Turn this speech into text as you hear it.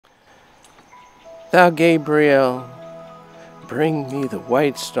Thou Gabriel, bring me the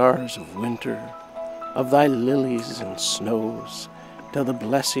white stars of winter, of thy lilies and snows, till the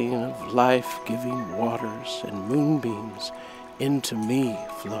blessing of life-giving waters and moonbeams into me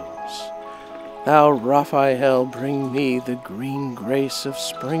flows. Thou Raphael, bring me the green grace of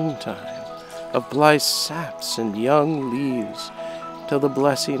springtime, of blithe saps and young leaves, till the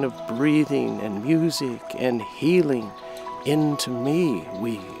blessing of breathing and music and healing into me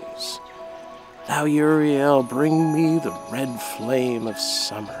weaves. Thou Uriel, bring me the red flame of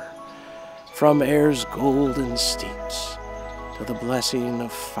summer, from air's golden steeps, till the blessing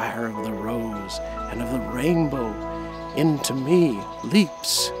of fire of the rose and of the rainbow into me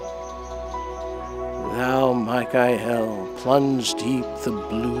leaps. Thou Michael, plunge deep the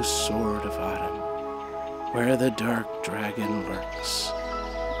blue sword of autumn, where the dark dragon lurks,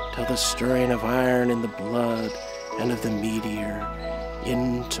 till the stirring of iron in the blood and of the meteor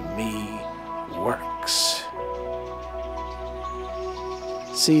into me works.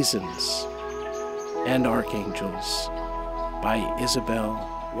 Seasons and Archangels by Isabel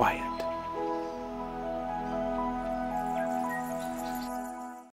Wyatt.